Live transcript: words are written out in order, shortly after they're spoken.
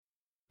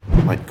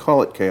might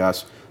call it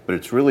chaos, but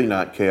it's really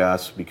not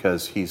chaos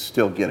because he's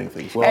still getting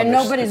things. Well, and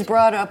nobody's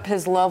brought up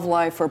his love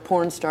life or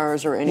porn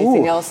stars or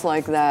anything else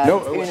like that.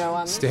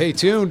 No, Stay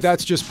tuned.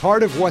 That's just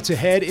part of what's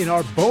ahead in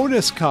our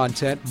bonus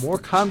content. More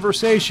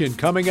conversation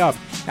coming up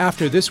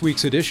after this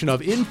week's edition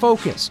of In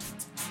Focus.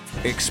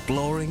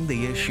 Exploring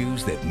the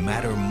issues that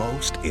matter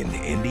most in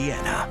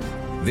Indiana.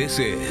 This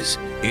is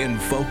In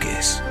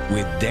Focus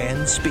with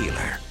Dan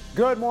Spieler.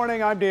 Good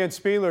morning, I'm Dan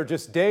Spieler.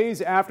 Just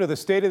days after the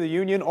State of the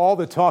Union, all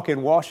the talk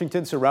in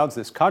Washington surrounds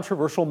this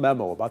controversial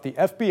memo about the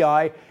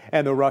FBI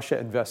and the Russia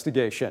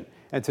investigation.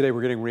 And today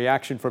we're getting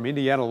reaction from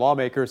Indiana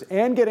lawmakers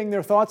and getting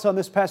their thoughts on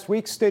this past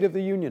week's State of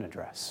the Union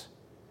address.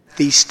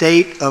 The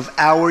state of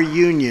our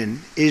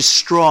union is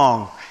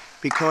strong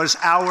because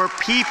our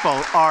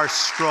people are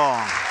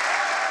strong.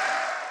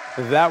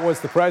 That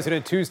was the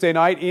president Tuesday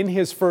night in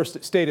his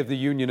first State of the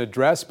Union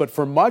address. But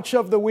for much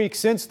of the week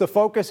since, the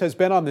focus has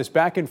been on this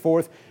back and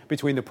forth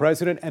between the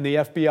president and the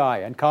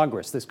FBI and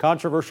Congress. This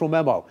controversial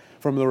memo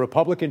from the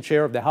Republican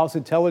chair of the House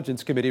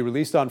Intelligence Committee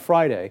released on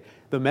Friday,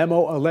 the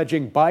memo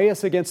alleging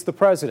bias against the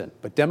president.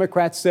 But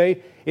Democrats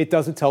say it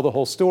doesn't tell the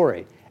whole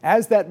story.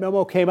 As that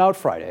memo came out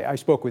Friday, I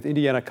spoke with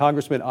Indiana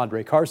Congressman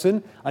Andre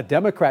Carson, a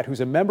Democrat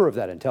who's a member of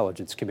that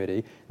Intelligence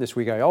Committee. This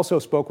week I also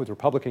spoke with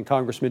Republican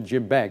Congressman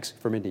Jim Banks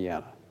from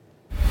Indiana.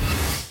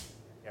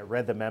 I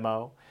read the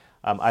memo.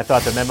 I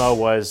thought the memo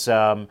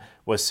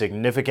was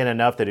significant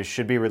enough that it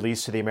should be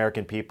released to the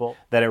American people,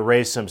 that it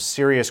raised some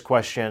serious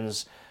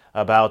questions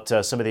about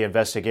some of the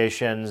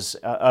investigations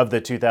of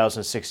the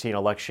 2016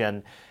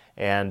 election,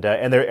 and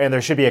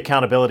there should be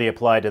accountability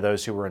applied to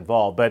those who were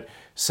involved. But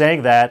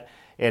saying that,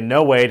 in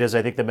no way do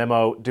I think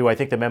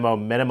the memo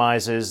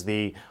minimizes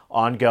the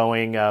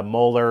ongoing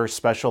Mueller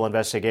special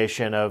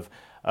investigation of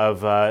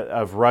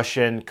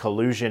Russian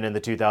collusion in the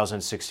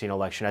 2016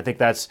 election. I think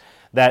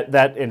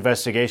that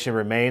investigation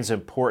remains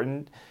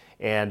important,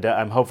 and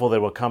I'm hopeful that it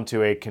will come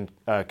to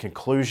a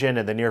conclusion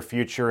in the near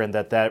future, and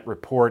that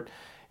report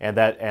and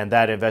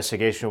that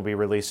investigation will be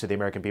released to the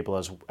American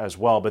people as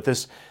well. But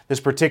this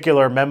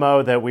particular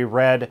memo that we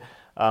read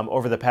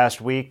over the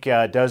past week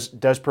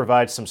does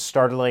provide some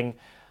startling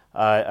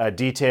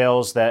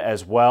details that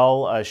as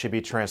well should be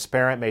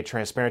made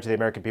transparent to the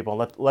American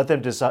people, and let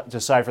them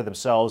decide for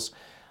themselves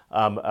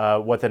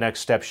what the next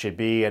step should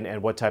be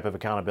and what type of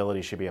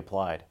accountability should be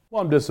applied.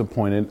 Well, I'm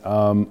disappointed.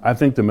 I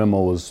think the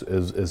memo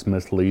is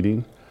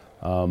misleading,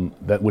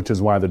 which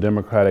is why the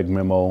Democratic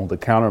memo, the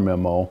counter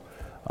memo,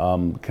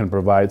 can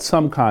provide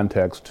some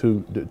context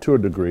to a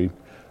degree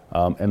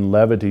and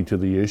levity to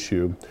the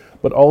issue.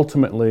 But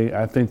ultimately,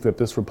 I think that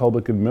this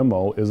Republican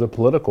memo is a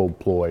political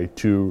ploy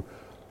to,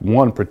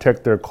 one,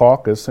 protect their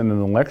caucus in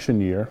an election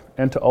year,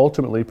 and to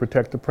ultimately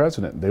protect the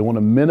president. They want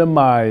to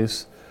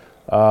minimize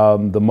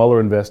the Mueller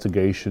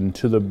investigation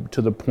to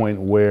the point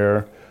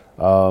where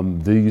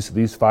these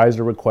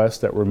FISA requests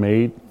that were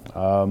made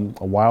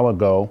a while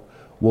ago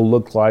will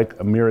look like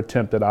a mere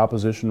attempt at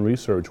opposition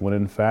research, when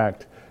in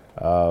fact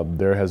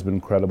there has been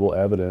credible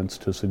evidence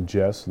to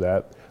suggest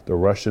that the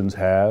Russians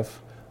have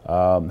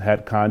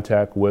had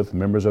contact with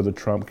members of the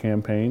Trump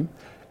campaign,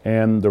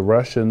 and the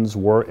Russians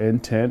were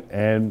intent,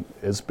 and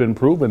it's been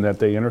proven that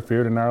they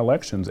interfered in our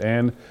elections,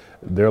 and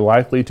they're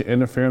likely to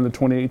interfere in the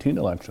 2018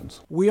 elections.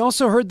 We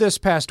also heard this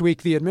past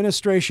week the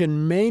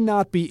administration may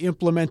not be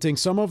implementing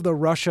some of the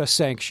Russia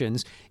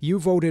sanctions you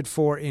voted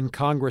for in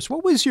Congress.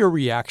 What was your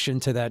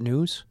reaction to that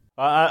news?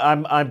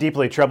 I'm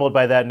deeply troubled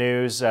by that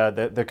news.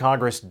 The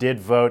Congress did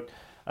vote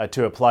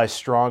to apply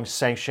strong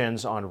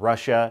sanctions on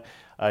Russia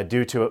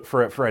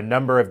for a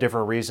number of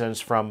different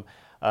reasons, from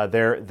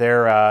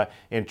their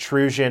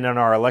intrusion in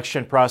our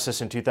election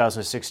process in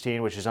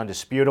 2016, which is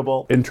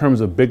undisputable. In terms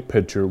of big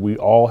picture, we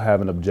all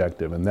have an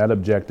objective, and that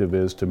objective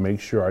is to make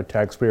sure our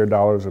taxpayer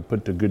dollars are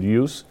put to good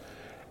use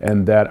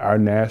and that our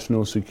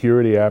national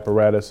security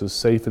apparatus is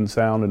safe and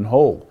sound and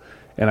whole.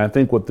 And I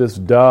think what this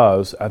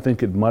does, I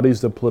think it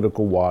muddies the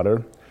political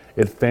water,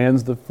 it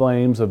fans the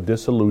flames of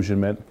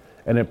disillusionment,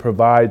 and it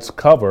provides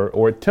cover,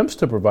 or attempts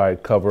to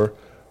provide cover,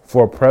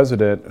 for a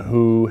president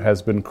who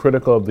has been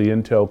critical of the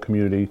intel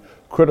community,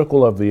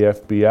 critical of the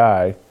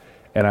FBI,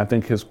 and I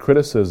think his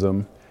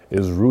criticism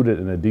is rooted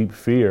in a deep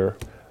fear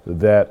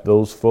that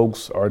those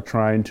folks are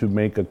trying to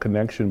make a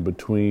connection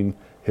between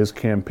his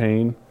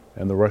campaign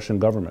and the Russian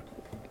government.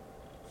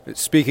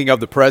 Speaking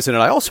of the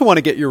president, I also want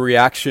to get your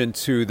reaction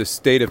to the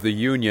State of the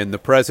Union, the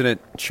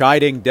president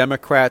chiding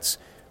Democrats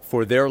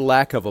for their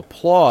lack of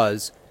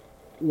applause.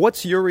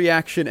 What's your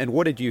reaction, and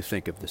what did you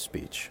think of the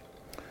speech?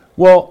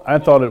 Well, I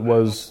thought it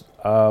was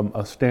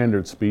a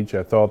standard speech.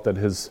 I thought that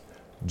his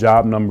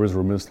job numbers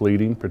were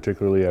misleading,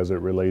 particularly as it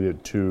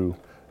related to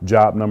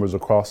job numbers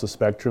across the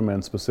spectrum,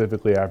 and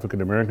specifically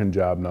African American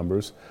job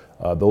numbers.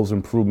 Those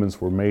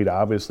improvements were made,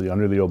 obviously,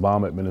 under the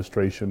Obama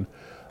administration.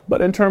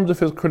 But in terms of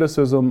his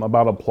criticism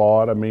about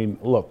applaud, I mean,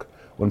 look,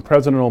 when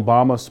President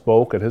Obama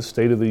spoke at his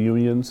State of the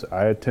Unions,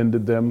 I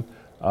attended them.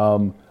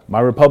 My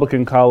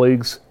Republican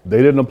colleagues,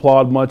 they didn't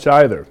applaud much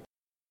either.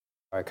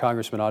 All right,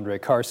 Congressman Andre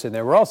Carson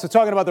there. We're also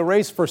talking about the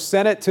race for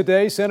Senate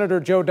today.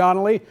 Senator Joe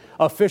Donnelly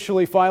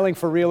officially filing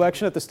for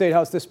re-election at the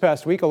Statehouse this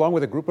past week, along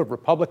with a group of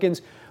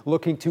Republicans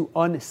looking to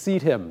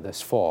unseat him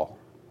this fall.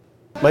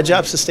 My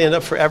job's to stand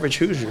up for average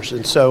Hoosiers,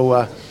 and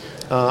so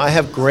I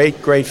have great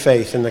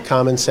faith in the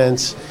common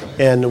sense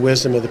and the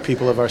wisdom of the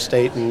people of our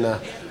state, and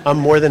I'm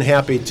more than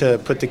happy to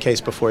put the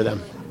case before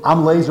them.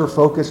 I'm laser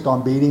focused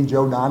on beating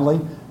Joe Donnelly.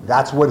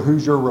 That's what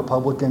Hoosier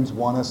Republicans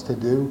want us to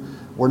do.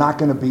 We're not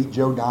going to beat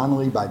Joe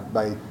Donnelly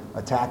by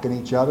attacking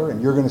each other, and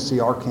you're going to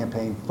see our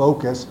campaign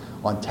focus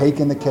on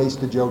taking the case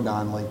to Joe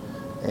Donnelly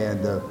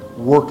and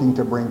working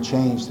to bring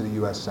change to the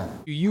U.S. Senate.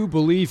 Do you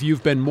believe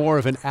you've been more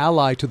of an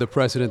ally to the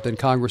president than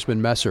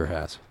Congressman Messer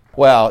has?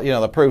 Well,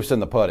 the proof's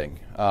in the pudding.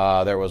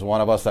 There was one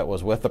of us that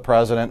was with the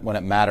president when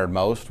it mattered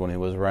most, when he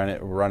was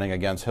running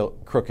against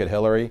crooked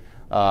Hillary.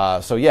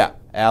 So yeah,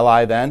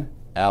 ally then,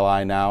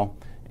 ally now,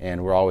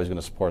 and we're always going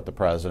to support the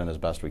president as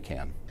best we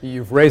can.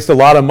 You've raised a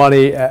lot of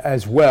money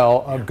as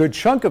well. A good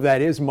chunk of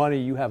that is money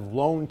you have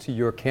loaned to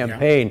your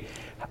campaign.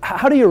 Yeah.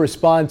 How do you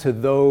respond to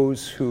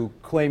those who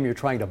claim you're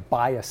trying to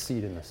buy a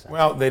seat in the Senate?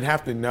 Well, they'd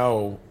have to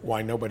know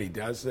why nobody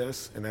does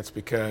this, and that's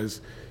because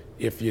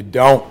if you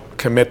don't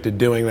commit to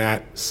doing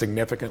that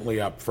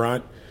significantly up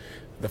front,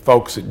 the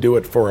folks that do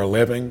it for a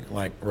living,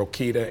 like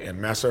Rokita and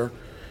Messer,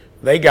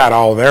 they got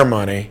all their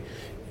money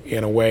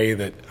in a way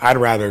that I'd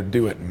rather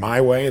do it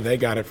my way. They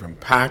got it from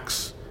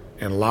PACs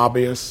and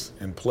lobbyists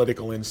and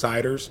political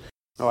insiders.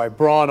 All right,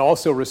 Braun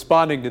also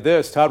responding to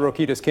this. Todd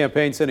Rokita's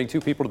campaign sending two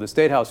people to the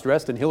Statehouse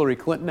dressed in Hillary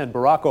Clinton and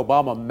Barack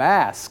Obama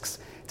masks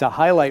to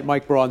highlight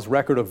Mike Braun's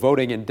record of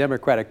voting in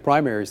Democratic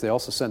primaries. They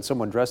also sent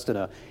someone dressed in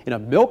a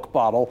milk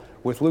bottle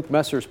with Luke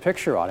Messer's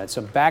picture on it.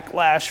 Some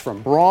backlash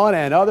from Braun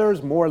and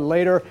others. More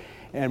later,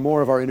 and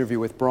more of our interview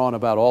with Braun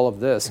about all of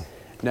this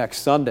next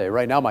Sunday.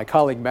 Right now, my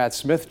colleague Matt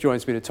Smith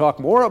joins me to talk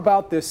more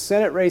about this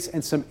Senate race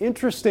and some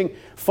interesting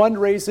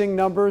fundraising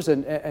numbers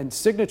and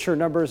signature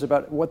numbers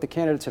about what the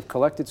candidates have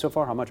collected so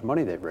far, how much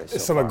money they've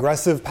raised Some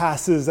aggressive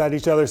passes at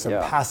each other, some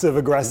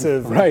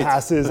passive-aggressive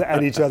passes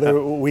at each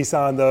other. We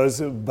saw in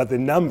those, but the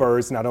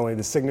numbers, not only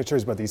the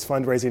signatures, but these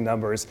fundraising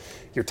numbers,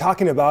 you're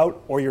talking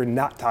about or you're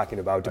not talking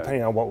about,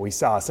 depending on what we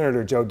saw.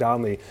 Senator Joe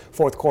Donnelly,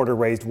 fourth quarter,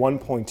 raised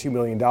 $1.2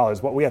 million.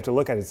 What we have to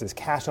look at is this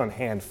cash on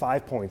hand,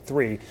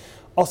 $5.3.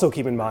 Also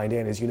keep in mind,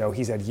 Dan, as you know,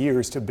 he's had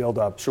years to build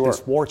up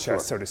this war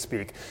chest, so to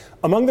speak.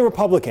 Among the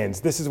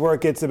Republicans, this is where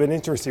it gets a bit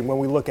interesting when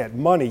we look at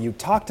money. You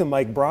talked to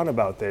Mike Braun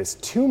about this,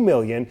 $2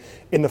 million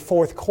in the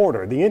fourth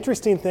quarter. The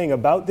interesting thing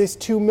about this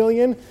 $2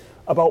 million,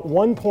 about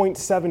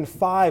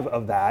 1.75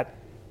 of that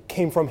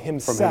came from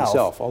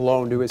himself. A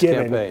loan to his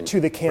campaign. To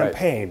the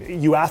campaign. Right.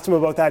 You asked him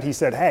about that. He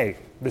said, hey,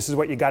 this is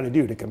what you got to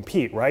do to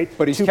compete, right?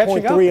 But he's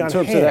catching up in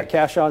terms of that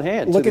cash on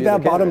hand. Look at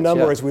that bottom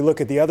number as we look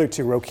at the other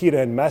two,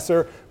 Rokita and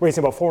Messer,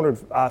 raising about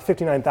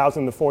 $459,000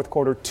 in the fourth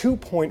quarter,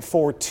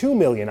 $2.42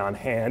 million on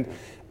hand.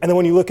 And then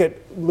when you look at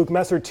Luke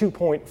Messer,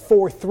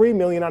 $2.43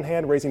 million on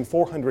hand, raising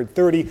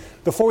 $430,000.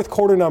 The fourth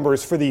quarter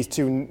numbers for these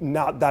two,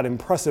 not that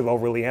impressive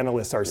overly,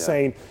 analysts are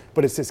saying,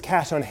 but it's this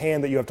cash on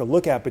hand that you have to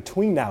look at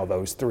between now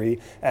those three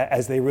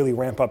as they really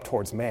ramp up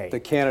towards May. The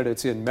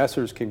candidates in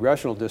Messer's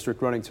congressional district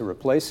running to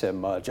replace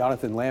him,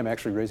 Jonathan Lamb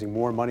actually raising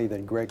more money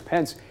than Greg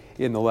Pence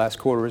in the last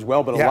quarter as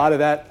well, but a lot of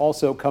that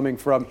also coming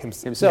from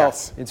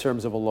himself in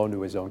terms of a loan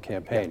to his own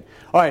campaign.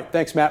 All right,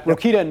 thanks, Matt.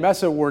 Rokita and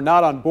Messer were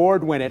not on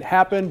board when it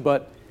happened,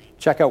 but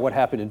check out what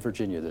happened in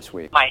Virginia this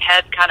week. My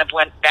head kind of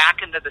went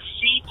back into the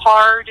seat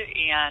hard,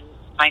 and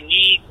my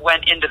knee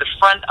went into the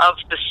front of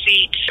the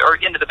seat, or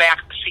into the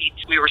back of the seat.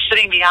 We were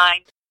sitting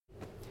behind.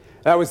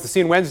 That was the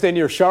scene Wednesday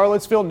near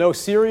Charlottesville. No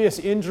serious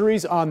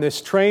injuries on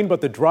this train,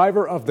 but the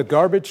driver of the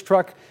garbage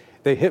truck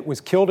they hit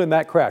was killed in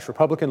that crash.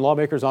 Republican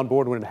lawmakers on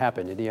board when it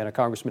happened. Indiana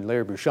Congressman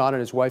Larry Bucshon and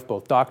his wife,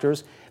 both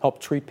doctors,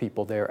 helped treat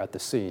people there at the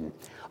scene.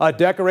 A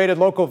decorated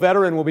local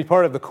veteran will be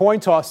part of the coin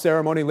toss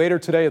ceremony later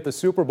today at the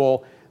Super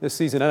Bowl. This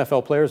season,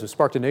 NFL players have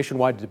sparked a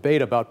nationwide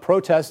debate about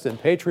protest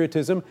and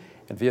patriotism,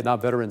 and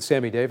Vietnam veteran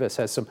Sammy Davis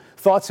has some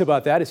thoughts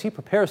about that as he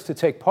prepares to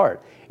take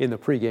part in the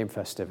pregame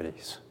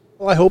festivities.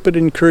 Well, I hope it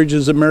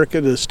encourages America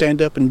to stand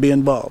up and be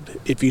involved.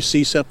 If you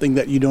see something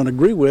that you don't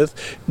agree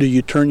with, do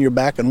you turn your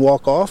back and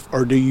walk off,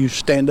 or do you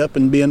stand up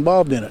and be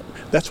involved in it?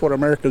 That's what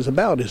America's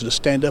about, is to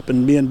stand up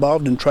and be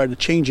involved and try to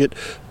change it,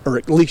 or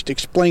at least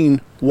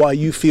explain why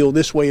you feel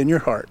this way in your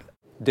heart.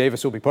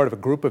 Davis will be part of a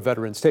group of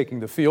veterans taking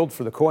the field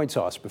for the coin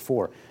toss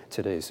before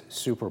today's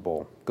Super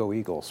Bowl. Go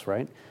Eagles,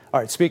 right? All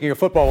right, speaking of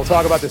football, we'll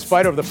talk about this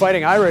fight over the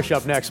Fighting Irish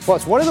up next.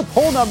 Plus, what do the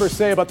poll numbers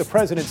say about the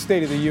President's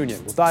State of the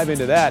Union? We'll dive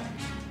into that.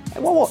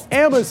 And what will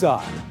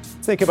Amazon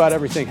think about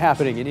everything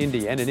happening in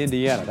Indy and in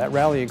Indiana? That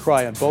rallying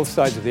cry on both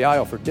sides of the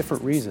aisle for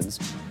different reasons.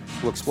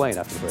 We'll explain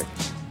after the break.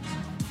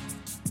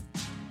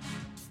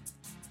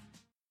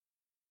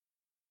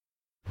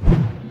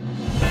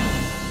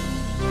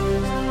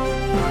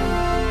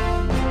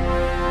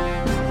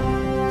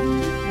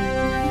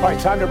 All right,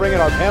 Time to bring in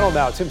our panel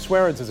now. Tim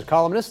Swearens is a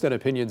columnist and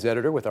opinions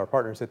editor with our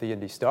partners at the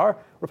Indy Star.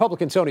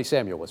 Republican Tony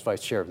Samuel was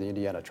vice chair of the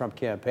Indiana Trump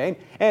campaign.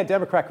 And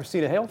Democrat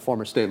Christina Hale,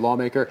 former state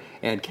lawmaker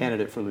and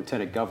candidate for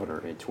lieutenant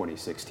governor in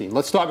 2016.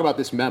 Let's talk about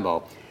this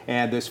memo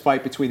and this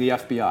fight between the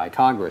FBI,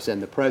 Congress,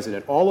 and the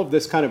president. All of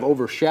this kind of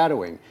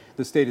overshadowing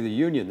the State of the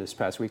Union this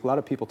past week. A lot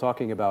of people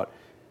talking about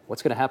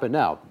what's going to happen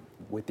now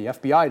with the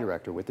FBI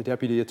director, with the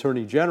deputy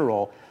attorney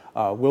general.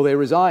 Will they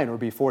resign or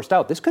be forced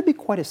out? This could be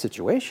quite a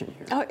situation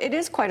here. Oh, it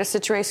is quite a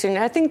situation.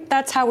 I think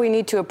that's how we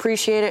need to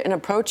appreciate it and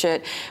approach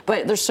it.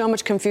 But there's so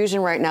much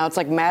confusion right now. It's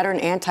like matter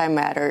and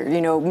anti-matter,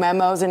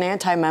 memos and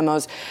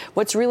anti-memos.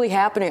 What's really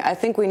happening? I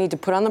think we need to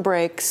put on the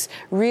brakes,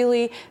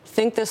 really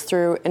think this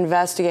through,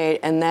 investigate,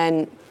 and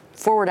then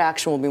forward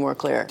action will be more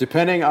clear.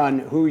 Depending on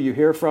who you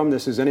hear from,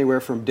 this is anywhere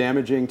from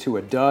damaging to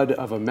a dud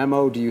of a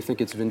memo. Do you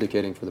think it's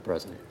vindicating for the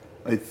president?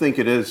 I think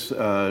it is.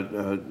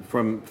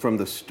 From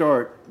the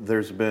start,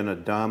 there's been a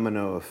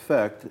domino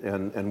effect,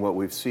 and what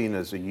we've seen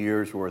is a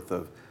year's worth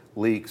of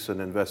leaks and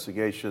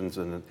investigations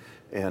and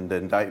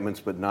indictments,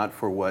 but not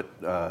for what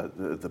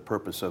the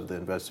purpose of the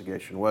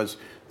investigation was.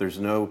 There's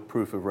no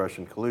proof of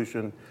Russian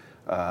collusion,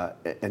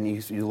 and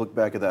you look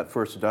back at that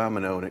first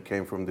domino, and it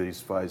came from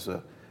these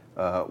FISA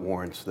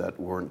warrants that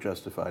weren't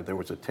justified. There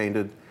was a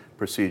tainted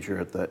procedure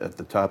at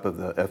the top of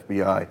the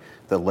FBI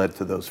that led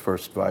to those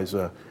first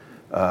FISA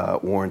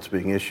warrants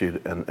being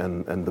issued,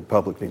 and the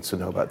public needs to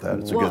know about that.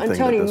 It's a good thing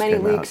Tony, that this many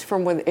came leaks out.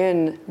 from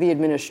within the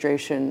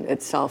administration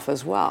itself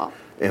as well.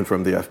 And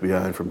from the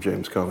FBI and from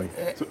James Comey.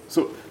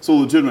 So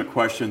legitimate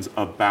questions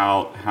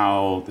about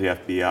how the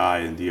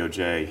FBI and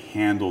DOJ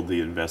handled the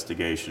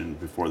investigation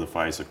before the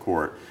FISA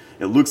court.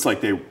 It looks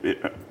like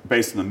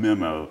based on the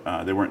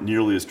memo, they weren't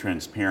nearly as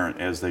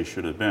transparent as they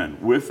should have been.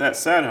 With that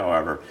said,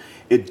 however,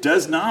 it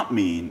does not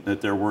mean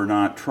that there were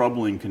not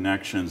troubling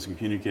connections and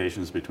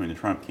communications between the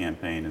Trump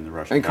campaign and the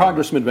Russian And government.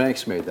 Congressman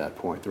Banks made that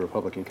point, the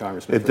Republican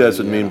congressman. It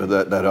doesn't mean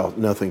that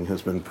nothing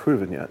has been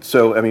proven yet.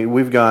 So, I mean,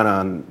 we've gone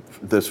on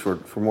this for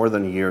more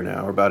than a year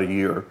now, or about a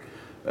year,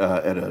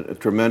 at a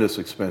tremendous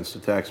expense to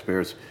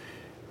taxpayers.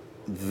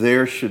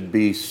 There should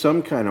be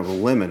some kind of a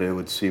limit, it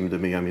would seem to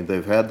me. I mean,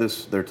 they've had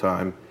their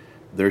time.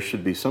 There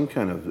should be some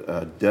kind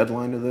of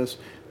deadline to this.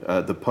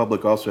 The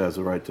public also has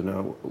the right to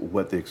know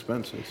what the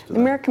expense is. The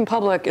American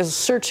public is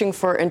searching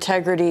for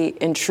integrity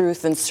and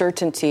truth and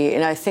certainty,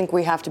 and I think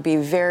we have to be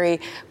very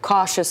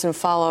cautious and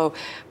follow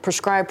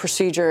prescribed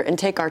procedure and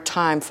take our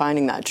time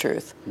finding that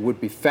truth.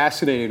 Would be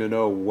fascinating to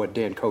know what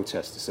Dan Coates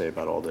has to say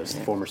about all this.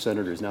 The former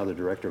senator is now the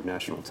director of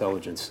national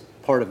intelligence.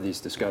 Part of these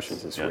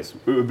discussions this week.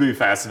 It would be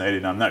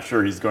fascinating. I'm not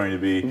sure he's going to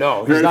be.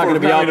 No, he's not going to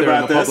be out there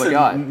in the public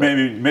eye.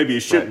 Maybe he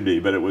shouldn't be,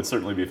 but it would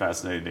certainly be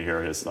fascinating to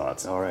hear his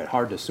thoughts. All right,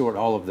 hard to sort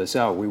all of this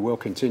out. We will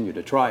continue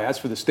to try. As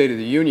for the State of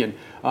the Union,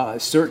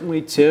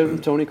 certainly Tim,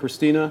 Tony,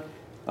 Christina,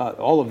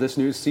 all of this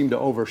news seemed to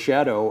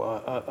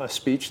overshadow a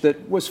speech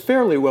that was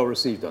fairly well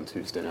received on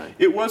Tuesday night.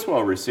 It was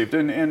well received,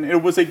 and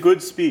it was a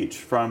good speech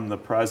from the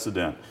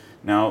president.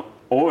 Now,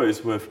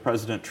 always with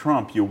President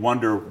Trump, you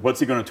wonder what's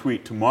he going to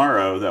tweet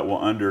tomorrow that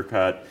will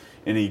undercut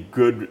any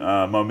good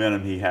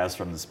momentum he has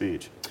from the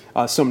speech.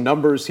 Some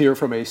numbers here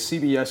from a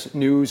CBS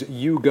News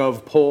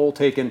YouGov poll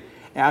taken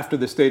after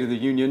the State of the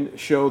Union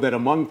show that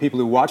among people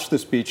who watched the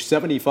speech,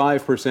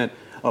 75%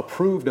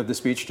 approved of the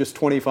speech, just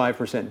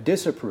 25%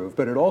 disapproved.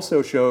 But it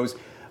also shows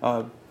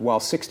while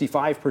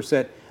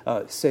 65%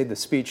 say the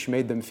speech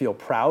made them feel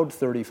proud,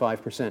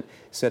 35%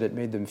 said it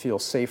made them feel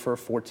safer,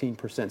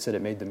 14% said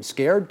it made them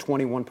scared,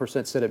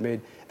 21% said it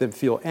made them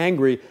feel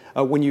angry.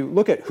 When you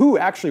look at who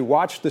actually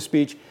watched the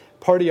speech,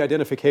 party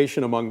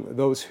identification among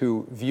those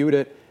who viewed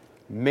it,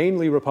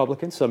 mainly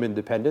Republicans, some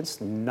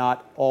independents,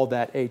 not all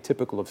that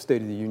atypical of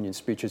State of the Union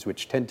speeches,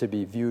 which tend to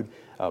be viewed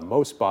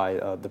most by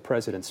the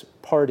president's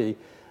party.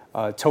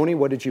 Tony,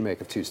 what did you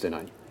make of Tuesday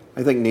night?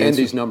 I think Nancy, and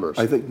these numbers.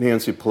 I think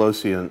Nancy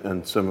Pelosi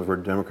and some of her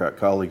Democrat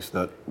colleagues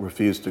that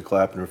refused to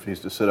clap and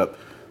refused to sit up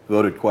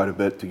voted quite a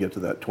bit to get to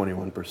that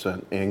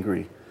 21%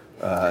 angry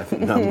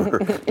number.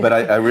 But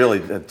I really,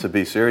 to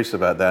be serious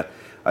about that,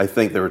 I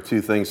think there were two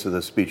things to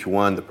the speech.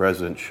 One, the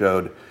president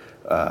showed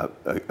a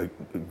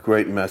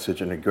great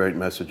message and a great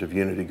message of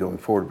unity going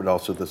forward, but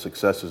also the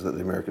successes that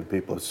the American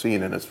people have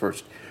seen in its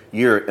first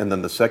year. And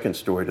then the second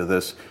story to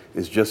this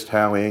is just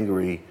how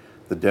angry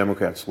the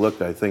Democrats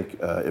looked. I think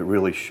it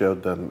really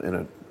showed them in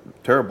a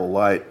terrible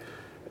light,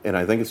 and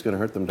I think it's going to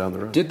hurt them down the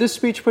road. Did this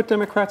speech put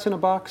Democrats in a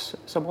box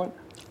somewhat?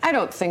 I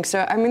don't think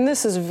so. I mean,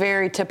 this is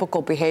very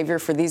typical behavior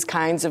for these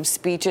kinds of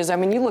speeches. I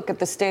mean, you look at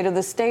the state of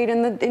the state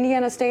in the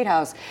Indiana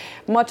Statehouse.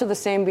 Much of the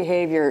same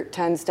behavior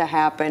tends to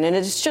happen. And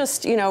it's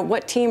just,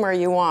 what team are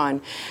you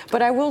on?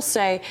 But I will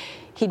say,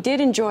 he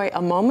did enjoy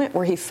a moment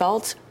where he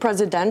felt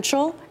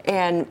presidential,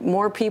 and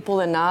more people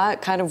than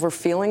not kind of were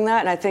feeling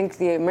that. And I think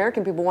the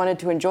American people wanted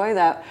to enjoy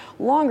that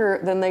longer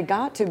than they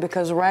got to,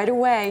 because right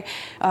away,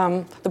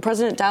 the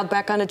president dialed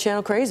back onto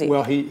Channel Crazy.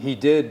 Well, he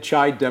did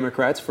chide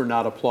Democrats for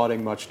not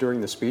applauding much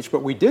during the speech,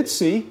 but we did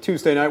see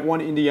Tuesday night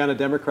one Indiana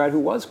Democrat who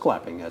was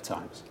clapping at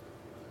times.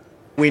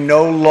 We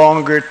no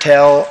longer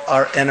tell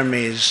our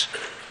enemies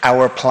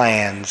our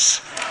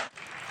plans.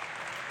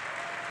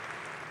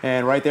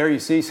 And right there you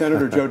see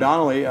Senator Joe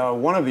Donnelly,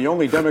 one of the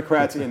only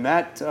Democrats in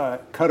that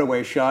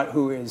cutaway shot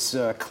who is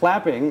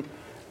clapping.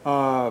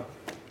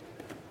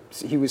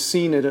 He was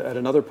seen at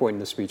another point in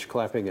the speech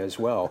clapping as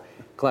well.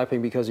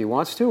 Clapping because he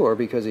wants to or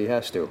because he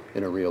has to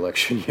in a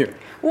re-election year?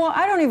 Well,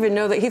 I don't even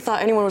know that he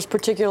thought anyone was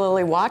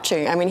particularly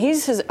watching. I mean,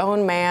 he's his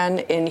own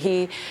man, and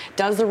he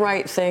does the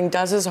right thing,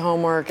 does his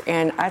homework,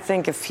 and I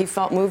think if he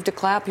felt moved to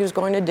clap, he was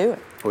going to do it.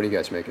 What do you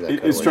guys make of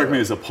that? It struck me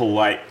as a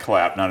polite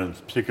clap, not a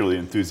particularly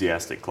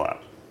enthusiastic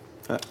clap.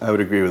 I would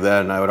agree with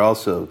that, and I would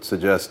also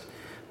suggest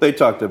they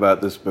talked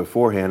about this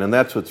beforehand, and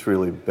that's what's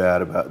really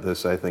bad about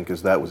this, I think,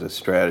 is that was a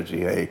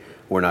strategy. Hey,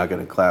 we're not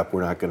going to clap,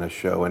 we're not going to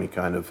show any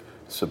kind of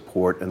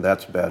support, and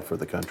that's bad for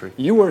the country.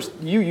 You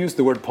used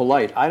the word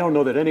polite. I don't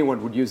know that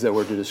anyone would use that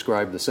word to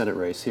describe the Senate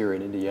race here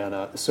in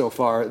Indiana so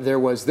far. There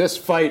was this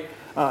fight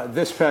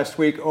this past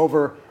week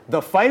over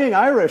the Fighting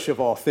Irish,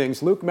 of all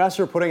things. Luke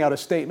Messer putting out a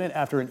statement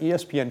after an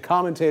ESPN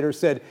commentator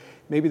said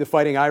maybe the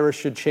Fighting Irish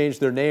should change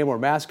their name or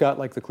mascot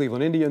like the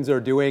Cleveland Indians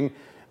are doing.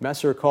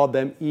 Messer called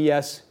them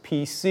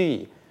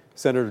ESPC.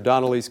 Senator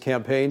Donnelly's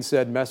campaign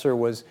said Messer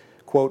was,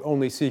 quote,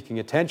 only seeking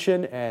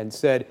attention, and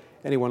said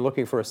anyone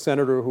looking for a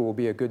senator who will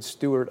be a good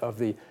steward of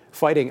the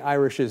Fighting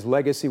Irish's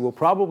legacy will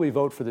probably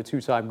vote for the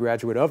two-time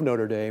graduate of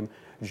Notre Dame,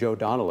 Joe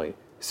Donnelly.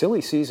 Silly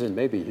season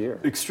may be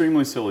here.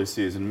 Extremely silly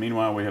season.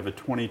 Meanwhile, we have a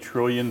 $20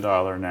 trillion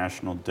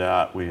national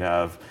debt. We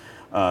have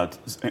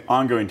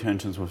ongoing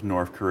tensions with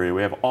North Korea.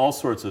 We have all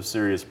sorts of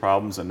serious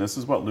problems, and this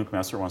is what Luke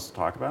Messer wants to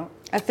talk about?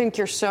 I think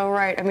you're so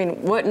right. I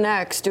mean, what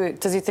next?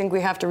 Does he think we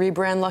have to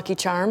rebrand Lucky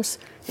Charms?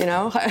 You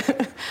know,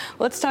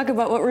 let's talk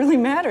about what really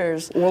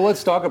matters. Well,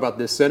 let's talk about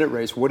this Senate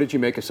race. What did you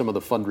make of some of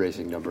the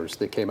fundraising numbers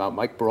that came out?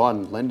 Mike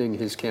Braun lending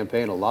his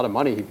campaign a lot of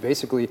money. He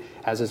basically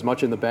has as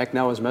much in the bank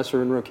now as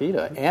Messer and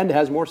Rokita, and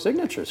has more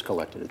signatures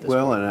collected at this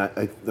point. Well,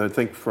 and I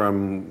think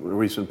from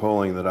recent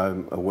polling that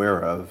I'm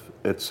aware of,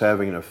 it's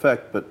having an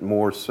effect, but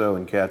more so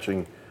in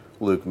catching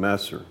Luke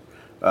Messer.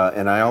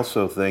 And I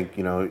also think,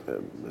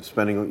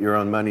 spending your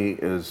own money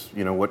is,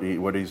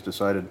 what he's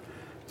decided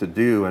to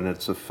do, and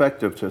it's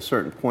effective to a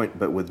certain point,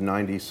 but with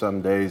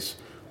 90-some days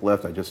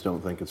left, I just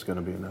don't think it's going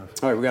to be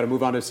enough. All right, we've got to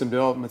move on to some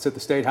developments at the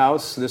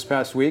Statehouse this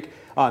past week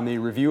on the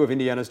review of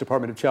Indiana's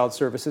Department of Child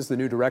Services. The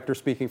new director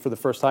speaking for the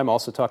first time,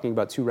 also talking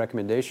about two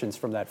recommendations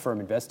from that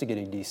firm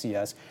investigating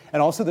DCS.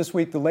 And also this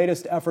week, the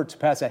latest effort to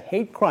pass a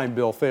hate crime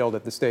bill failed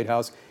at the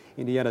Statehouse.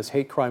 Indiana's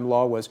hate crime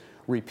law was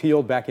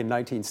repealed back in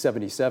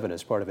 1977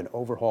 as part of an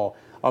overhaul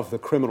of the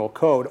criminal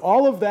code.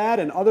 All of that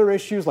and other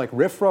issues like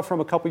RFRA from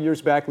a couple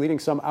years back, leading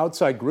some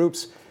outside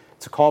groups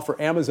to call for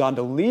Amazon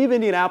to leave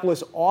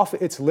Indianapolis off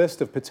its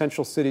list of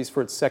potential cities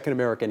for its second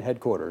American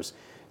headquarters.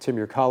 Tim,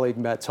 your colleague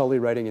Matt Tully,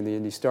 writing in the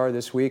Indy Star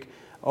this week,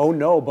 oh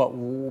no, but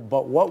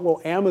what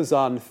will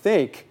Amazon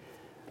think?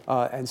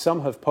 And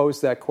some have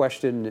posed that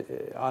question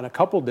on a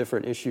couple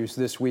different issues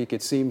this week.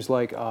 It seems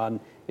like on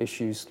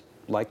issues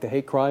like the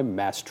hate crime,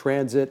 mass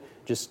transit,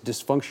 just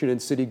dysfunction in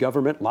city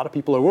government. A lot of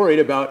people are worried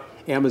about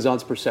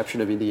Amazon's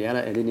perception of Indiana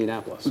and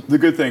Indianapolis. The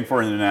good thing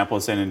for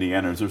Indianapolis and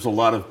Indiana is there's a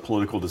lot of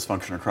political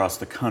dysfunction across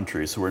the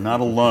country, so we're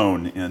not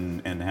alone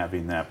in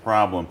having that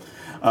problem.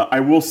 I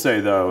will say,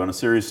 though, on a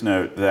serious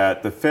note,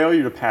 that the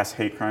failure to pass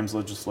hate crimes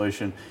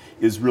legislation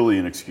is really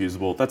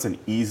inexcusable. That's an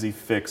easy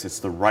fix. It's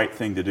the right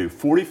thing to do.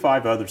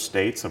 45 other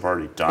states have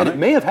already done it. And it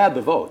may have had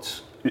the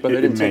votes, but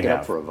they didn't take it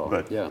up for a vote.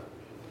 But yeah.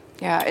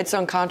 Yeah, it's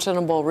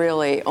unconscionable,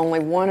 really. Only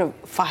one of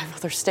 5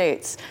 other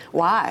states.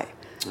 Why?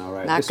 All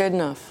right. Not good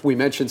enough. We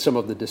mentioned some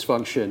of the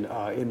dysfunction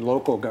in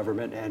local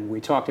government, and we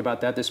talked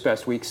about that this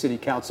past week. City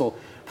Council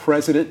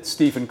President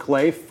Stephen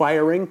Clay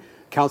firing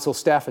council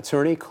staff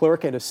attorney,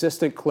 clerk, and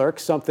assistant clerk,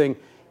 something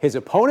his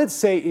opponents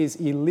say is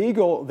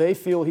illegal. They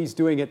feel he's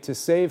doing it to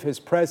save his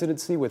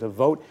presidency, with a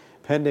vote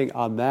pending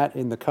on that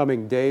in the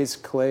coming days.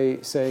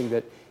 Clay saying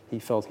that he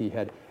felt he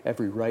had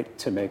every right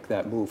to make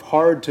that move.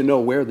 Hard to know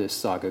where this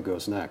saga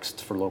goes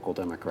next for local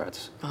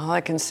Democrats. All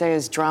I can say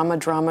is drama,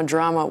 drama,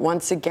 drama.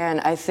 Once again,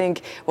 I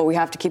think what we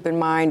have to keep in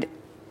mind,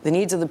 the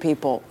needs of the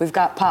people. We've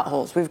got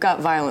potholes, we've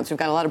got violence, we've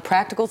got a lot of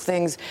practical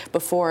things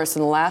before us,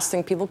 and the last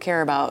thing people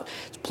care about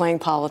is playing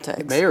politics.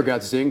 The mayor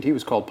got zinged. He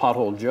was called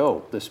Pothole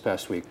Joe this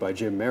past week by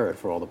Jim Merritt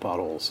for all the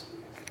potholes.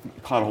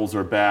 Potholes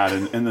are bad,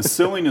 and the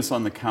silliness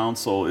on the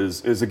council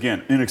is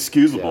again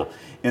inexcusable. Yeah.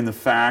 In the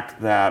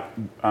fact that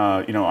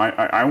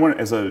I want,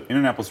 as an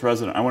Indianapolis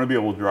resident, I want to be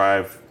able to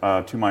drive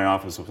to my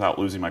office without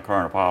losing my car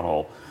in a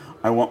pothole.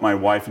 I want my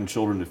wife and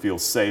children to feel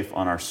safe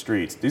on our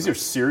streets. These are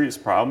serious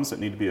problems that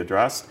need to be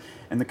addressed,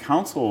 and the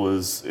council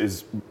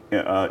is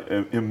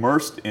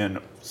immersed in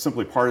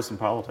simply partisan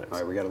politics. All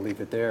right, we got to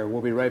leave it there.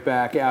 We'll be right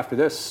back after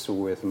this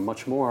with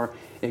much more,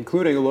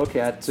 including a look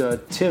at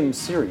Tim's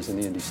series in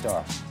the Indy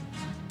Star.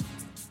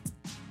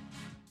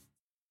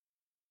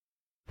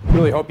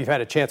 Really hope you've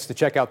had a chance to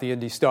check out the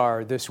Indy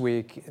Star this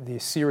week. The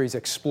series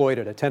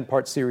Exploited, a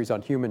 10-part series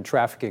on human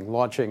trafficking,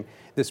 launching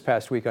this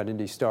past week on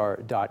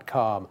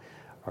IndyStar.com.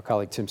 Our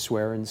colleague Tim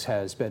Swearens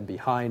has been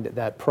behind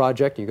that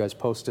project. You guys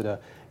posted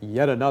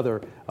yet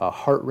another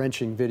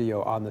heart-wrenching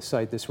video on the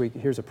site this week.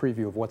 Here's a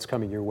preview of what's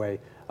coming your way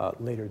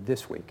later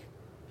this week.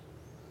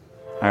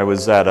 I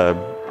was at a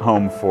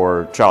home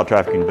for child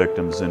trafficking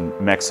victims in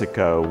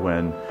Mexico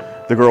when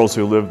the girls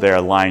who lived there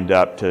lined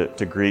up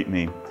to greet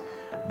me.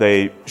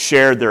 They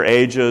shared their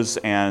ages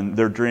and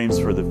their dreams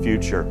for the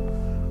future.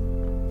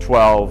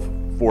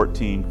 12,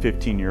 14,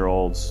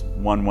 15-year-olds.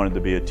 One wanted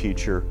to be a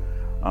teacher,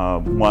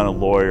 one a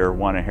lawyer,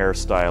 one a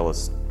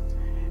hairstylist.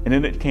 And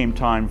then it came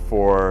time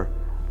for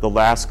the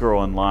last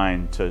girl in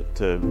line to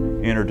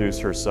introduce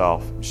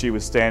herself. She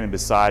was standing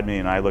beside me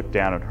and I looked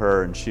down at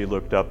her and she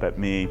looked up at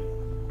me.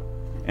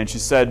 And she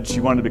said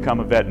she wanted to become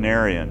a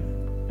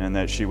veterinarian and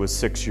that she was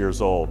 6 years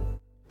old.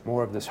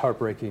 More of this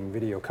heartbreaking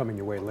video coming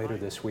your way later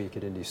this week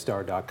at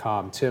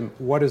IndyStar.com. Tim,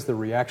 what has the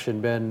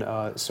reaction been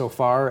so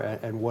far,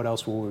 and what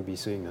else will we be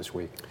seeing this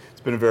week?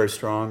 It's been a very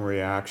strong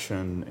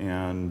reaction,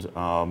 and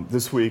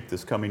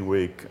this coming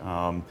week,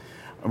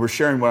 we're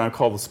sharing what I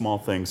call the small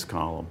things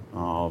column,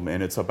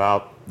 and it's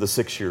about the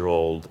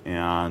 6-year-old,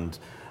 and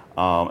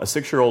a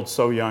 6-year-old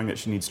so young that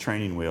she needs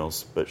training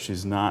wheels, but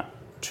she's not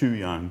too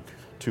young,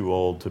 too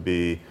old to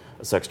be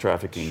a sex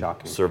trafficking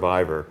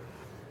survivor.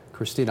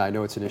 Christina, I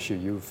know it's an issue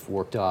you've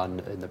worked on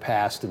in the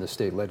past in the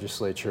state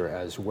legislature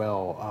as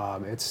well.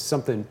 It's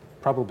something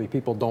probably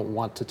people don't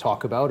want to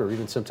talk about or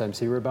even sometimes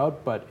hear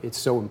about, but it's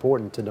so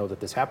important to know that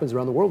this happens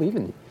around the world,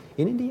 even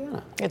in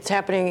Indiana. It's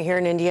happening here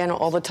in Indiana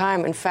all the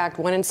time. In fact,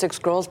 1 in 6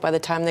 girls by the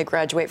time they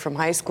graduate from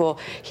high school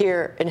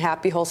here in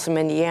happy, wholesome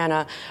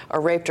Indiana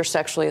are raped or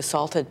sexually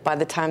assaulted by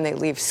the time they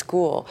leave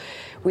school.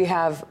 We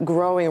have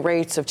growing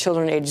rates of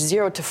children aged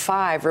 0 to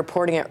 5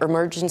 reporting at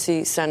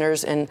emergency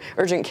centers and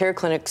urgent care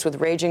clinics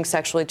with raging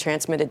sexually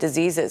transmitted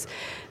diseases.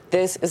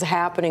 This is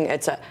happening.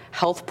 It's a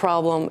health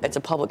problem, it's a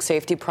public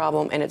safety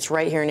problem, and it's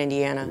right here in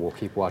Indiana. We'll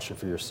keep watching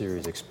for your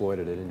series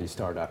Exploited at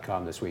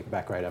IndyStar.com this week.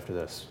 Back right after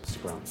this.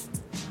 Stick around.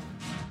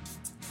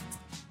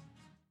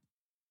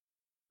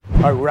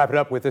 All right, we'll wrap it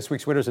up with this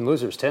week's winners and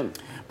losers. Tim.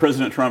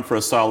 President Trump for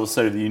a solid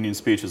State of the Union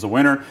speech is a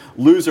winner.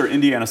 Loser,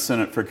 Indiana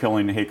Senate for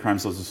killing hate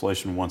crimes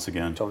legislation once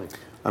again. Tony.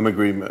 I'm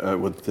agreeing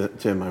with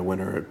Tim, my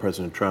winner,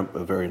 President Trump.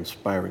 A very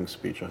inspiring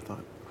speech, I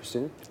thought.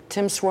 Christina?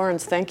 Tim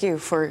Swarns, thank you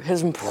for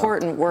his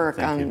important work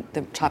on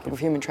the topic of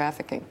human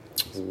trafficking.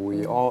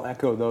 We all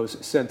echo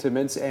those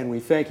sentiments, and we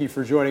thank you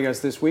for joining us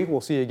this week.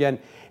 We'll see you again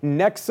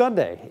next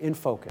Sunday in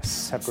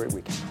Focus. Have a great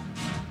weekend.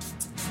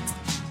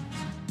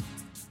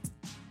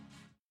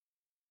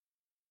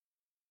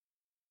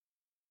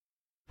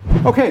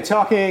 Okay,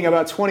 talking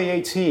about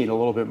 2018 a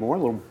little bit more, a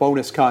little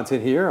bonus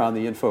content here on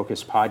the In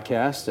Focus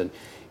podcast. And,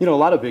 you know, a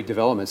lot of big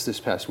developments this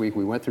past week.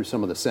 We went through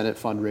some of the Senate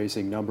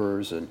fundraising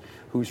numbers and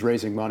who's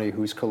raising money,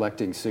 who's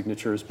collecting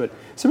signatures. But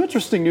some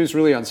interesting news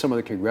really on some of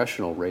the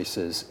congressional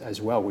races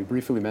as well. We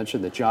briefly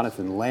mentioned that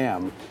Jonathan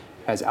Lamb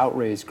has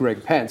outraised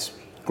Greg Pence,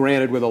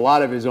 granted with a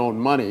lot of his own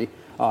money,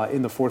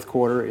 in the fourth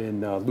quarter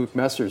in Luke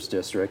Messer's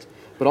district.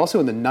 But also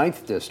in the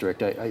 9th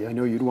district, I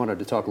know you'd wanted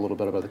to talk a little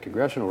bit about the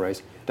congressional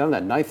race. Down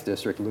in that 9th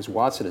district, Liz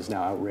Watson has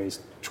now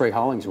outraised Trey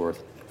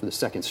Hollingsworth for the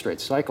second straight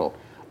cycle.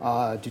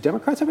 Do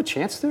Democrats have a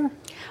chance there?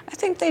 I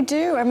think they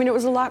do. I mean, it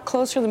was a lot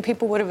closer than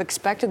people would have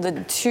expected.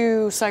 The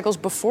 2 cycles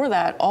before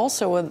that,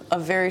 also with a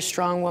very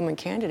strong woman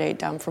candidate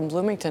down from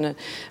Bloomington,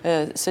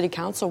 a city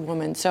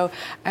councilwoman. So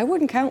I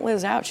wouldn't count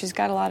Liz out. She's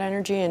got a lot of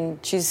energy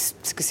and she's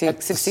succeeding. At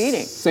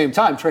the same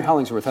time, Trey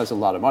Hollingsworth has a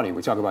lot of money.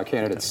 We talk about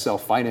candidates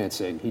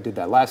self-financing. He did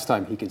that last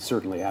time. He can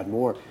certainly add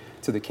more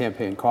to the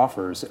campaign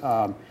coffers.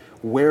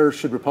 Where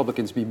should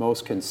Republicans be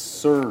most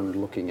concerned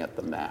looking at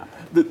the map?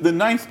 The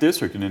 9th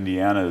district in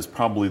Indiana is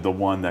probably the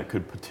one that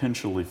could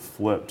potentially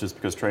flip just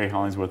because Trey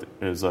Hollingsworth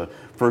is a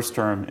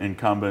first-term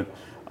incumbent.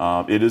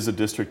 It is a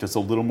district that's a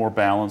little more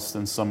balanced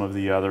than some of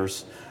the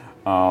others.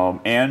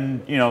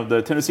 And, you know,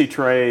 the Tennessee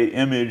Trey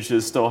image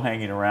is still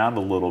hanging around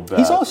a little bit.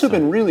 He's also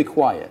been really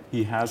quiet.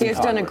 He has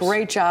done a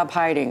great job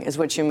hiding, is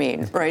what you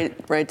mean,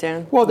 right,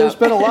 Dan? Well, there's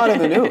been a lot in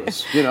the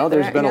news. You know,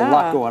 there's been a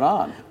lot going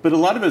on. But a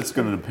lot of it's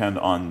going to depend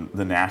on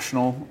the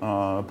national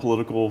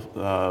political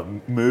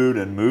mood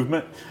and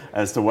movement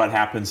as to what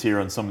happens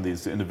here in some of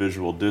these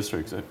individual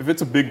districts. If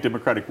it's a big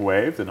Democratic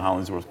wave, then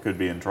Hollingsworth could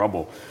be in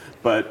trouble.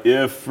 But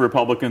if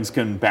Republicans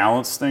can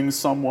balance things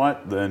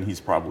somewhat, then he's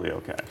probably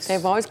okay.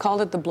 They've always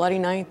called it the Bloody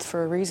Ninth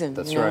for a reason.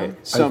 That's right.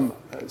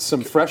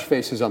 Some fresh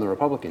faces on the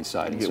Republican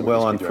side.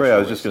 Well, on Trey, I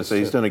was just going to say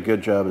he's done a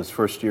good job as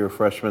first-year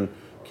freshman,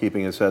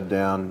 keeping his head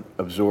down,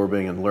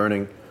 absorbing and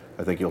learning.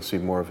 I think you'll see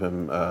more of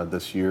him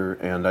this year.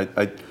 And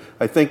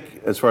I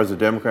think as far as the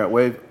Democrat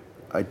wave,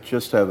 I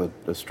just have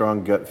a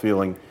strong gut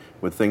feeling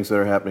with things that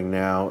are happening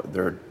now,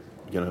 they're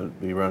going to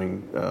be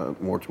running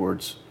more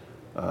towards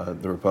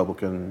the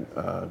Republican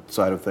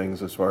side of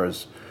things as far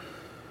as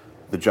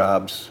the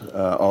jobs,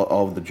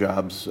 all of the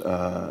jobs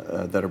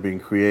that are being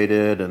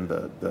created and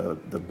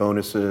the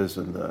bonuses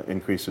and the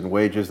increase in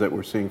wages that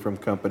we're seeing from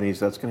companies.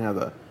 That's going to have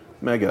a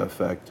mega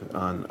effect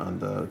on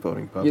the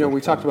voting public. You know, we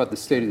talked about the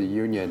State of the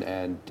Union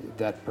and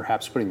that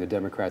perhaps putting the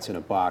Democrats in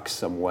a box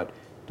somewhat.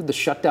 Did the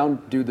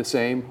shutdown do the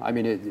same? I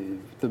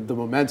mean, the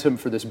momentum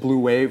for this blue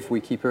wave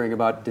we keep hearing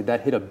about, did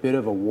that hit a bit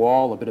of a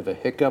wall, a bit of a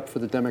hiccup for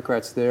the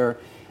Democrats there?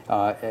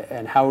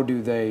 And how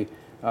do they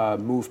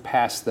move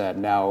past that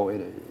now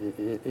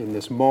in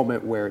this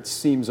moment where it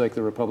seems like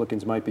the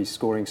Republicans might be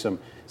scoring some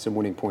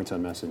winning points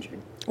on messaging?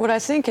 What I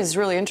think is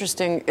really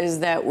interesting is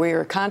that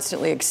we're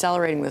constantly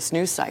accelerating this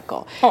news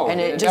cycle. And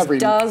it just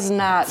does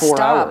not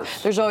stop. Hours.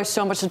 There's always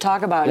so much to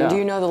talk about. Yeah. And do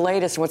you know the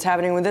latest, what's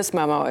happening with this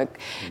memo?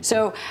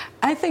 So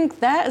I think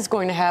that is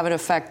going to have an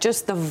effect,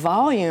 just the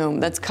volume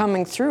that's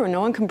coming through, and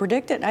no one can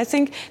predict it. And I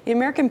think the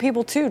American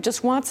people, too,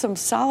 just want some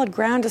solid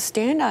ground to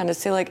stand on, to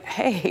say, like,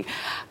 hey,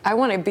 I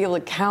want to be able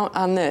to count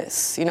on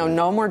this.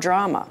 No more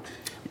drama.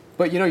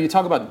 But, you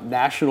talk about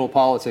national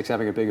politics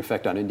having a big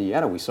effect on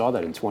Indiana. We saw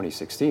that in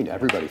 2016.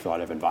 Everybody thought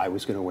Evan Bayh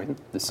was going to win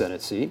the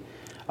Senate seat.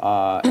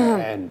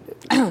 And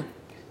a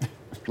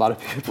lot of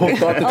people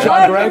thought that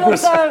John Gregg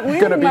was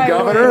going to be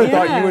governor,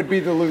 thought you would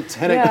be the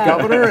lieutenant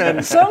governor.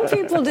 And some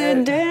people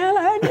did, Dan.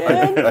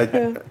 I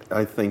did.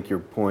 I think your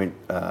point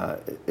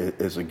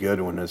is a good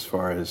one as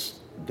far as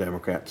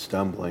Democrats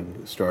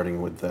stumbling,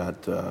 starting with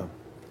that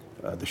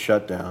the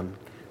shutdown,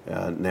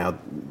 now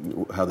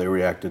how they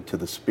reacted to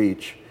the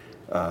speech.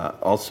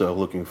 Also,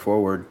 looking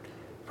forward,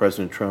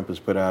 President Trump has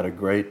put out a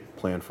great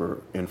plan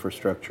for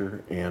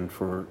infrastructure and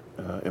for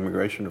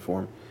immigration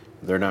reform.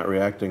 They're not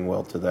reacting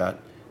well to that.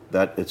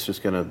 That it's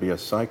just going to be a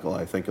cycle,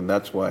 I think, and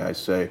that's why I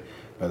say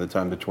by the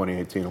time the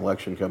 2018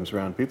 election comes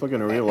around, people are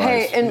going to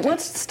realize. Hey, and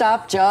let's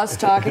stop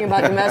just talking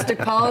about domestic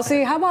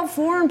policy. How about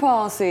foreign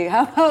policy?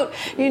 How about,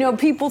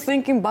 people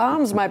thinking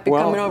bombs might be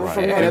coming over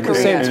from North Korea? At the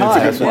same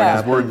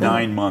time, we're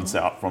 9 months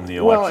out from the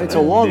election. Well, it's a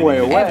long way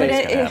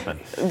away.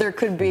 There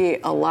could be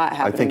a lot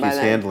happening. I think he's by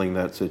then. handling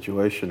that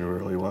situation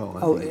really well.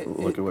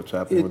 Look at what's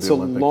happening with the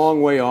Olympics. It's a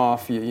long way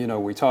off.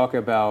 We talk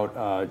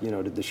about,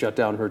 did the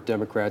shutdown hurt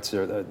Democrats,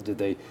 or did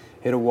they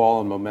hit a wall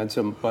on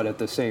momentum? But at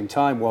the same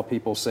time, while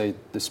people say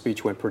the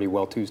speech went pretty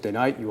well Tuesday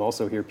night, you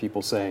also hear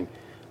people saying,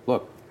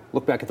 look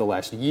back at the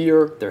last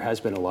year, there has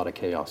been a lot of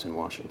chaos in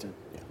Washington.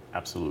 Yeah,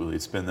 absolutely.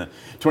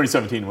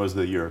 2017 was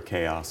the year of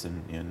chaos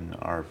in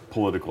our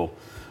political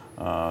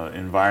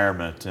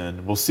environment,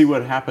 and we'll see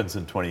what happens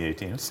in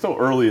 2018. It's still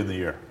early in the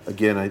year.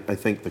 Again, I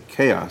think the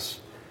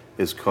chaos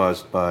is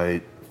caused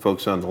by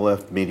folks on the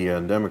left, media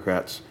and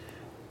Democrats,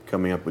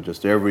 coming up with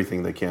just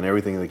everything they can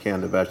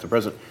to bash the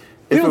president.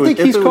 You don't think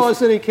he's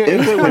caused any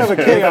chaos? He's kind of a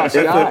chaos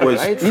guy,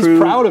 right? He's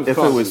proud of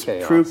causing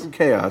chaos. If it was true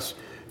chaos,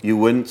 you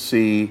wouldn't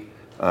see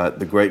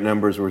the great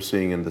numbers we're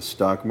seeing in the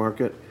stock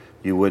market.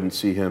 You wouldn't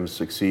see him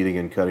succeeding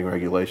in cutting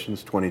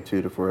regulations,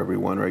 22 to for every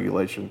 1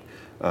 regulation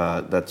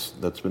that's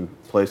been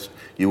placed.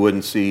 You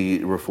wouldn't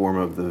see reform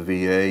of the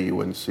VA. You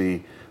wouldn't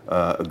see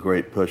a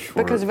great push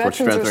for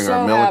strengthening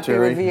our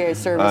military. Happy with VA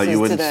services you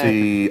wouldn't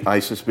today. see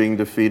ISIS being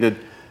defeated.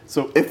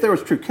 So if there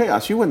was true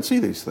chaos, you wouldn't see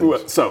these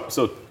things. So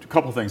a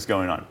couple things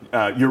going on.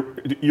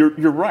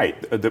 You're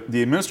right.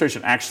 The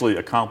administration actually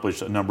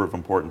accomplished a number of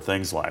important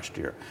things last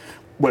year.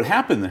 What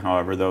happened,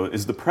 however, though,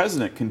 is the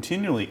president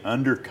continually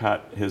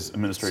undercut his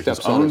administration's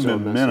own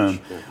momentum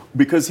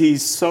because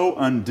he's so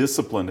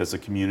undisciplined as a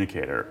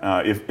communicator.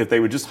 If they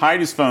would just hide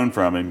his phone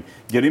from him,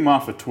 get him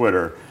off of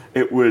Twitter,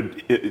 it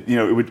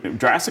would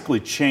drastically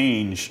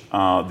change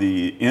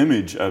the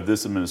image of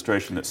this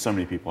administration that so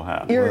many people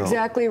have. You're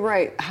exactly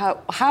right.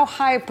 How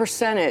high a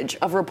percentage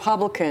of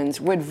Republicans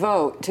would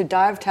vote to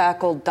dive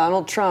tackle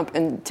Donald Trump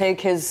and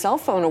take his cell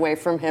phone away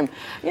from him?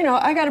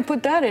 I got to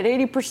put that at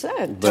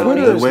 80%.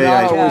 Twitter is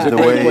not always a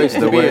great place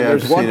to be.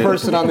 There's one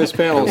person on this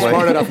panel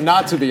smart enough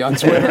not to be on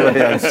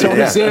Twitter.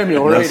 Tony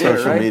Samuel, right here,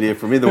 social media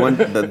for me.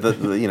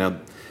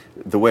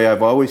 The way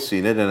I've always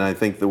seen it, and I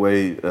think the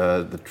way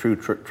the true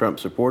Trump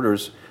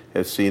supporters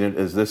have seen it,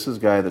 is this is a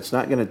guy that's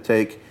not going to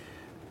take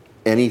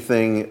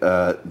anything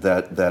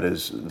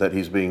that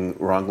he's being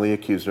wrongly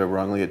accused of,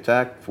 wrongly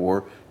attacked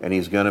for, and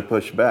he's going to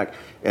push back.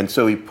 And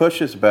so he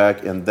pushes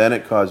back, and then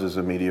it causes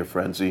a media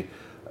frenzy,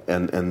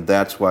 and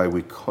that's why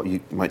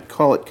you might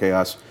call it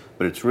chaos.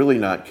 But it's really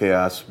not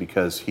chaos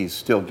because he's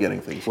still getting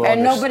things.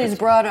 And nobody's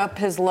brought up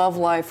his love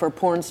life or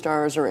porn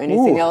stars or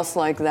anything else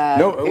like that,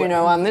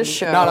 on this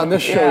show. Not on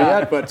this show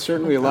yet, but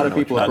certainly a lot of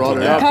people have brought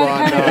it up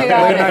on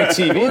late night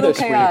TV this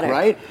week,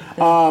 right?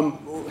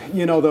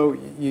 Though,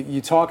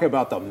 you talk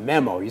about the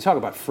memo, you talk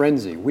about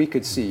frenzy. We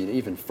could see an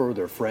even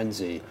further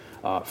frenzy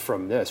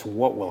from this.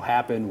 What will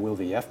happen? Will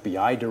the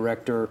FBI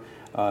director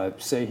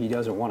say he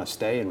doesn't want to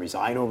stay and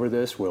resign over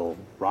this? Will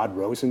Rod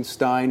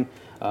Rosenstein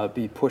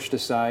be pushed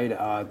aside?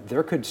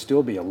 There could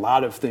still be a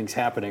lot of things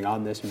happening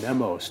on this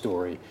memo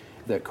story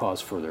that cause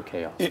further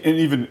chaos.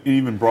 And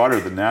even broader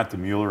than that, the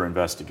Mueller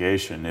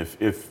investigation.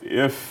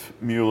 If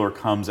Mueller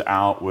comes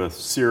out with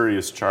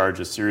serious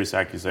charges, serious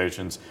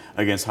accusations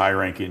against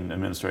high-ranking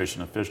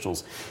administration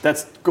officials,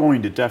 that's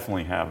going to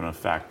definitely have an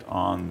effect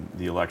on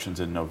the elections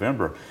in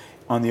November.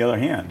 On the other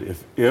hand,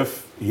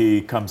 if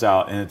he comes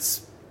out and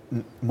it's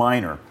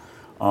minor,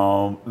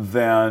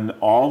 then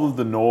all of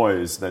the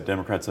noise that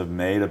Democrats have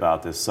made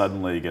about this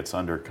suddenly gets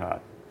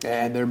undercut.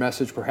 And their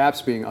message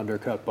perhaps being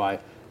undercut by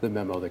the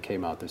memo that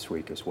came out this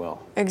week as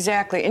well.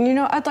 Exactly. And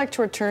I'd like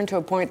to return to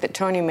a point that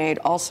Tony made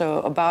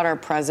also about our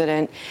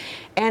president.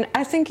 And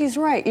I think he's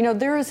right.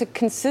 There is a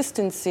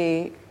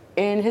consistency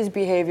in his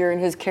behavior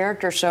and his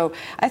character. So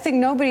I think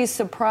nobody's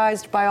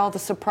surprised by all the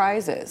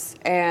surprises,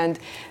 and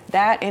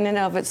that in and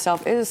of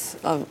itself is,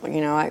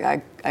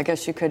 I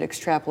guess you could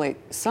extrapolate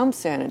some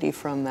sanity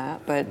from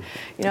that. But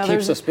it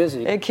keeps us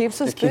busy. It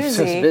keeps us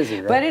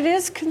busy, right? But it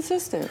is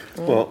consistent.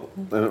 Well,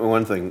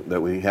 one thing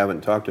that we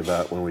haven't talked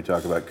about when we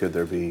talk about could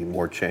there be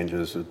more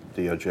changes at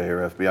DOJ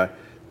or FBI,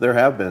 there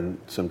have been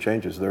some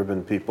changes. There have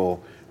been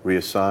people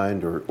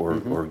reassigned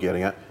or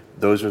getting out.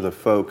 Those are the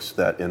folks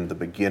that in the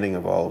beginning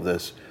of all of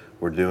this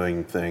were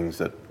doing things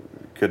that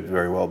could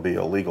very well be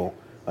illegal,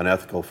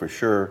 unethical for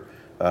sure.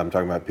 I'm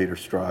talking about Peter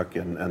Strzok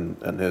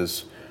and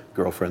his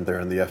girlfriend there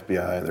in the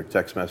FBI and their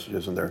text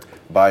messages and their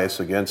bias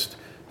against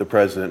the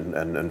president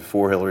and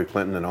for Hillary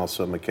Clinton and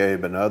also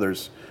McCabe and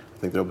others.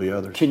 I think there'll be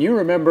others. Can you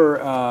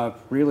remember,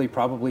 really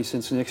probably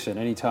since Nixon,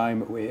 any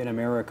time in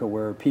America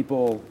where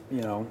people,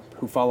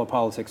 who follow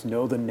politics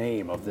know the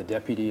name of the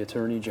Deputy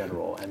Attorney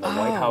General and the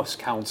White House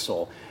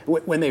counsel?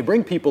 When they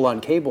bring people on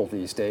cable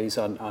these days,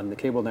 on the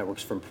cable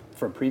networks from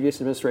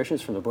previous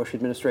administrations, from the Bush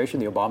administration,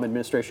 the Obama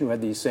administration, who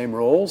had these same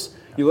roles,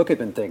 you look at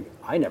them and think,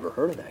 I never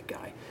heard of that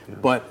guy. Yeah.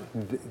 But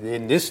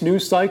in this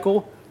news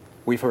cycle,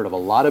 we've heard of a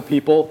lot of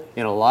people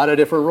in a lot of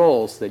different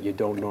roles that you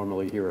don't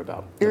normally hear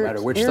about, no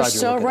matter which side you're looking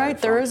at. You're so right.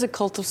 There is a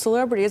cult of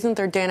celebrity, isn't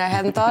there, Dan? I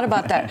hadn't thought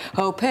about that.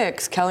 Hope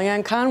Hicks,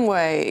 Kellyanne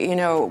Conway,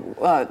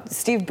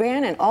 Steve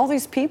Bannon, all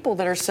these people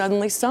that are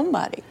suddenly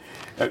somebody.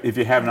 If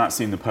you have not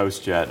seen The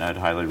Post yet, I'd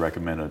highly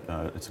recommend it.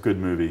 It's a good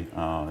movie,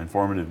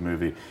 informative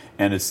movie,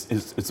 and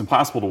it's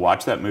impossible to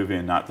watch that movie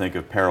and not think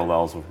of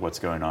parallels with what's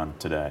going on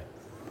today.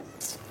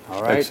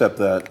 All right. Except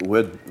that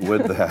with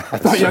that, I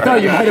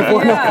thought you might have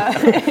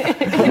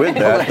won. With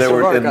that, there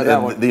were,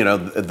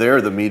 there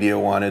the media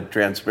wanted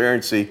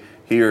transparency.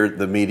 Here,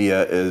 the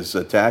media is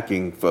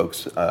attacking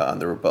folks on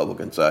the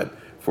Republican side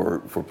for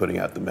putting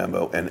out the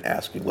memo and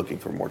looking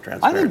for more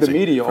transparency. I think the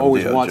media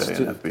always DOJ wants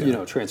and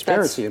to,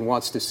 transparency and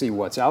wants to see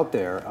what's out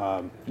there.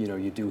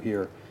 You do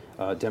hear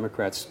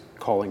Democrats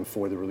calling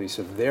for the release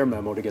of their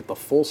memo to get the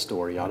full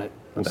story on it.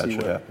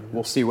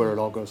 We'll see where it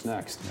all goes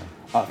next.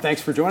 Yeah.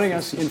 Thanks for joining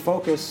us in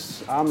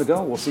Focus on the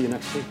Go. We'll see you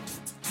next week.